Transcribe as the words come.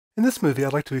In this movie,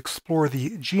 I'd like to explore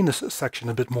the Genus section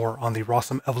a bit more on the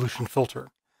Rossum Evolution filter.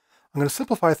 I'm going to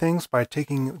simplify things by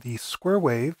taking the square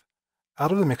wave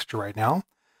out of the mixture right now.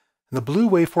 And the blue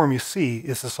waveform you see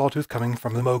is the sawtooth coming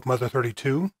from the Moog Mother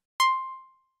 32.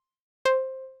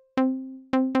 I'm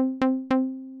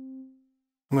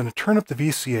going to turn up the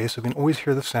VCA so we can always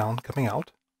hear the sound coming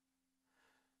out,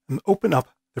 and open up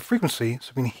the frequency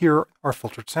so we can hear our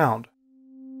filtered sound.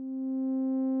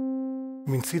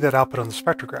 We can see that output on the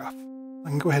spectrograph. I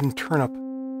can go ahead and turn up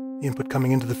the input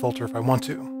coming into the filter if I want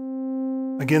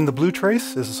to. Again, the blue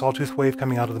trace is the sawtooth wave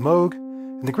coming out of the Moog,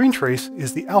 and the green trace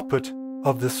is the output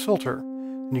of this filter.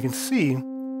 And you can see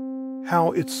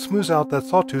how it smooths out that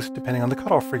sawtooth depending on the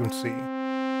cutoff frequency.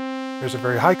 There's a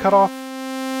very high cutoff,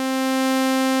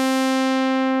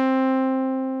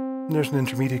 and there's an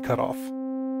intermediate cutoff.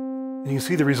 And you can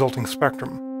see the resulting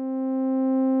spectrum.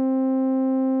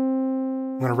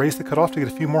 I'm going to raise the cutoff to get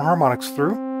a few more harmonics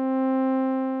through,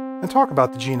 and talk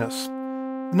about the genus.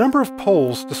 The number of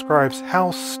poles describes how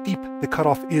steep the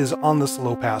cutoff is on this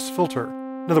low-pass filter.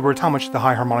 In other words, how much the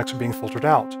high harmonics are being filtered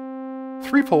out.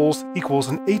 3 poles equals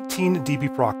an 18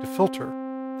 dB per octave filter.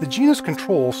 The genus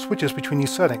control switches between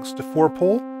these settings to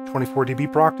 4-pole, 24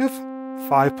 dB per octave,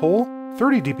 5-pole,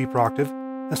 30 dB per octave,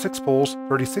 and 6 poles,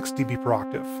 36 dB per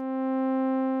octave.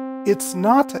 It's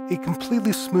not a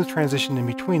completely smooth transition in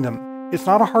between them. It's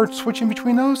not a hard switch in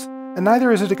between those, and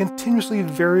neither is it a continuously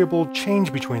variable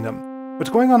change between them. What's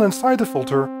going on inside the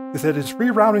filter is that it's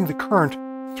rerouting the current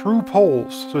through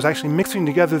poles, so it's actually mixing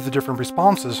together the different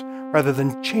responses rather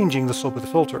than changing the slope of the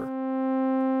filter.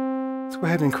 Let's go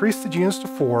ahead and increase the genus to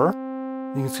 4.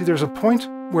 You can see there's a point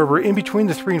where we're in between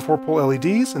the 3 and 4 pole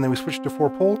LEDs, and then we switch to 4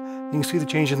 pole, and you can see the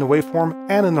change in the waveform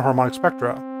and in the harmonic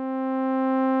spectra.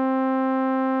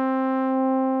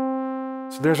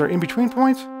 So there's our in-between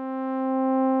point,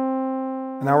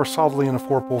 and now we're solidly in a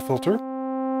 4-pole filter.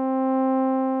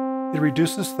 It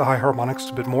reduces the high harmonics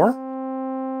a bit more.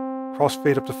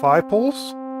 Crossfade up to 5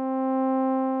 poles,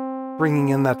 bringing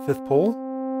in that 5th pole.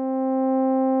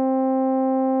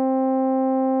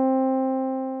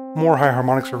 More high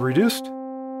harmonics are reduced,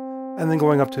 and then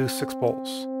going up to 6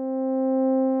 poles.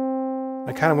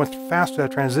 I kind of went fast to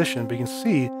that transition, but you can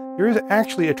see there is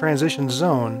actually a transition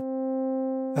zone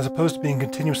as opposed to being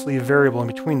continuously variable in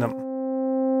between them.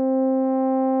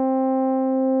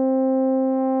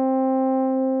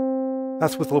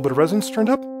 That's with a little bit of resonance turned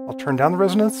up. I'll turn down the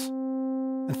resonance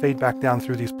and fade back down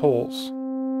through these poles.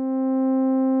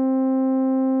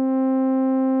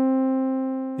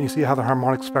 And you see how the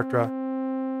harmonic spectra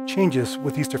changes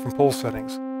with these different pole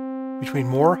settings, between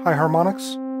more high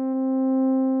harmonics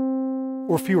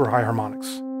or fewer high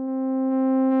harmonics.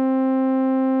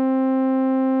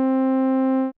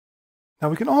 Now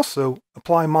we can also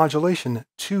apply modulation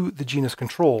to the genus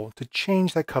control to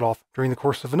change that cutoff during the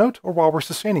course of a note or while we're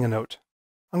sustaining a note.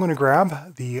 I'm going to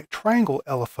grab the triangle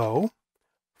LFO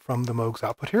from the Moog's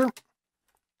output here,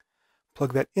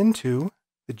 plug that into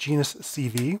the genus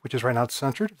CV, which is right now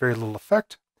centered, very little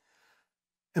effect,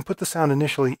 and put the sound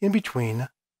initially in between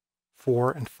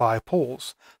 4 and 5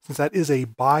 poles, since that is a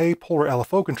bipolar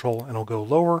LFO control, and it'll go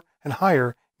lower and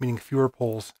higher, meaning fewer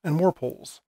poles and more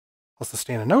poles. I'll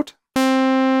sustain a note,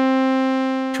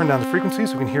 turn down the frequency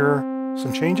so we can hear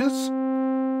some changes,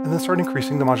 and then start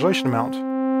increasing the modulation amount.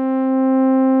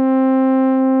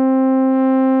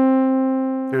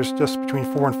 There's just between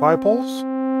 4 and 5 poles.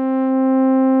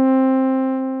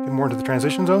 Get more into the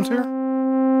transition zones here.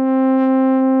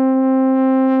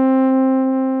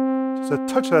 Just a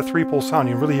touch of that 3-pole sound,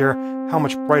 you can really hear how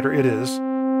much brighter it is.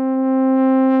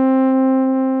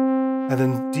 And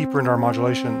then deeper into our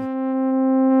modulation.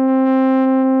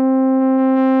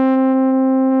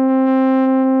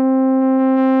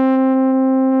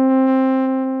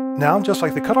 Now, just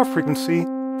like the cutoff frequency,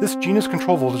 this genus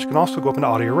control voltage can also go up into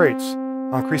audio rates.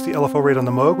 I'll increase the LFO rate on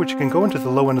the Moog, which can go into the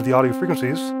low end of the audio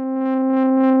frequencies.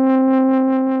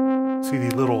 See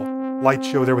the little light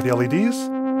show there with the LEDs.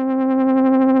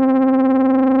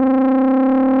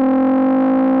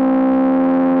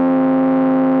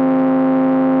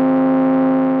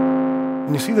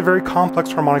 And you see the very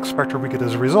complex harmonic spectra we get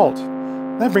as a result.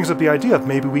 And that brings up the idea of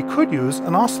maybe we could use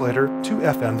an oscillator to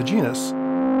FM the genus.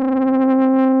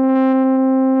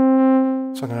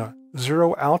 So I'm going to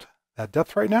zero out that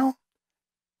depth right now.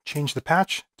 Change the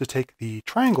patch to take the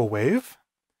triangle wave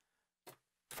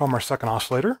from our second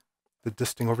oscillator, the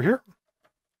disting over here.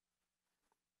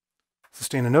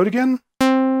 Sustain a note again,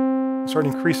 and start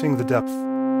increasing the depth.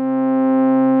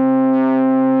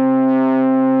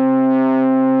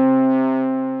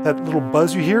 That little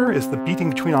buzz you hear is the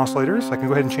beating between oscillators. I can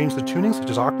go ahead and change the tuning,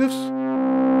 such as octaves.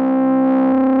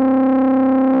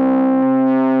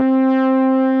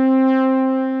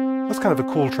 kind of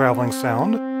a cool traveling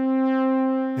sound.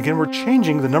 Again, we're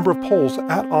changing the number of poles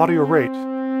at audio rate.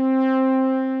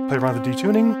 Play around with the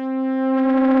detuning.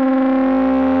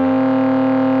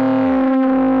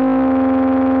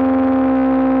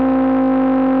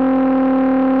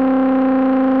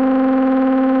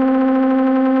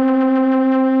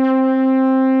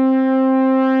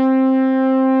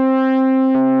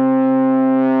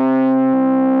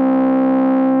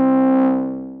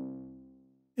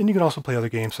 And you can also play other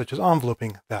games such as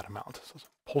enveloping that amount. So let's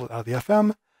pull it out of the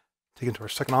FM, take it into our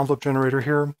second envelope generator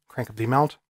here, crank up the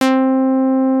amount,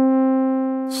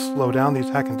 slow down the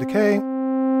attack and decay,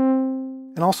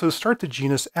 and also start the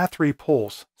Genus at 3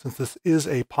 poles. Since this is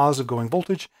a positive going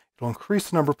voltage, it will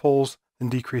increase the number of poles and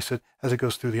decrease it as it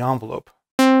goes through the envelope.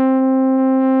 And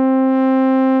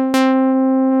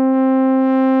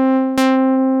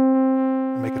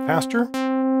make it faster.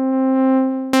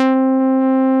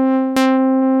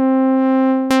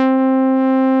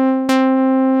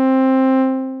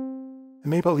 And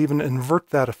maybe I'll even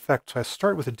invert that effect. So I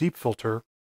start with a deep filter,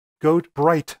 go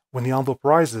bright when the envelope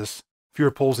rises, fewer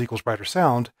poles equals brighter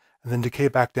sound, and then decay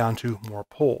back down to more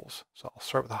poles. So I'll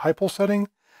start with a high pole setting,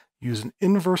 use an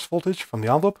inverse voltage from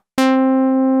the envelope. Now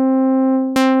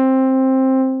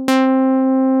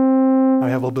I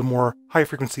have a little bit more high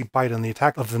frequency bite on the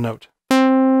attack of the note.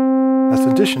 That's in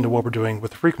addition to what we're doing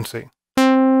with the frequency.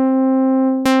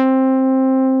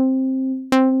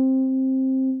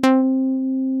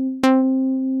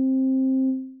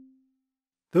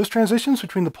 Those transitions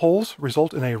between the poles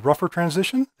result in a rougher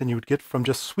transition than you would get from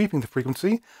just sweeping the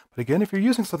frequency. But again, if you're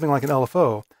using something like an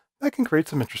LFO, that can create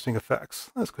some interesting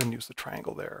effects. Let's go ahead and use the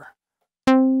triangle there.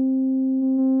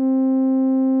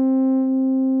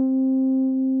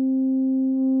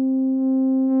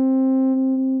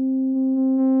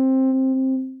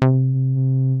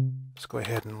 Let's go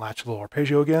ahead and latch a little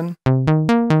arpeggio again.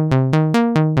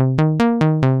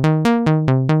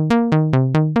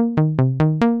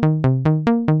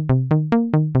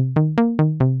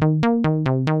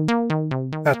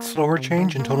 That slower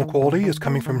change in tonal quality is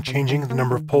coming from changing the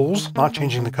number of poles, not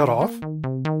changing the cutoff.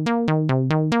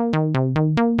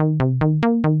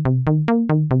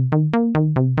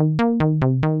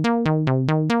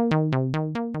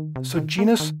 So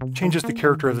Genus changes the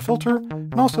character of the filter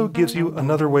and also gives you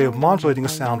another way of modulating a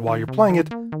sound while you're playing it,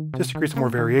 just to create some more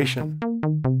variation.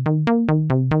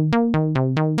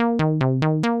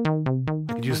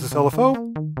 I could use this LFO,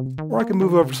 or I can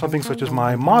move over to something such as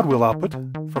my mod wheel output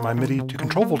from my MIDI to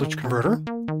control voltage converter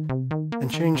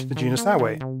and change the Genus that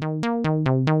way.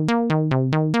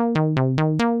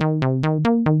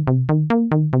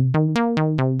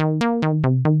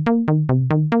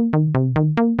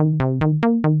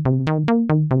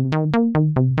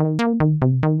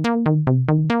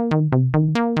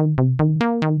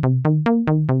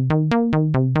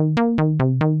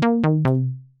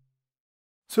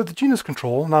 So the Genus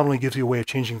control not only gives you a way of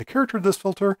changing the character of this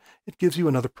filter, it gives you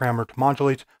another parameter to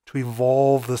modulate to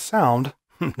evolve the sound,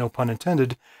 no pun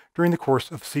intended, during the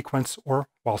course of a sequence or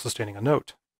while sustaining a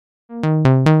note.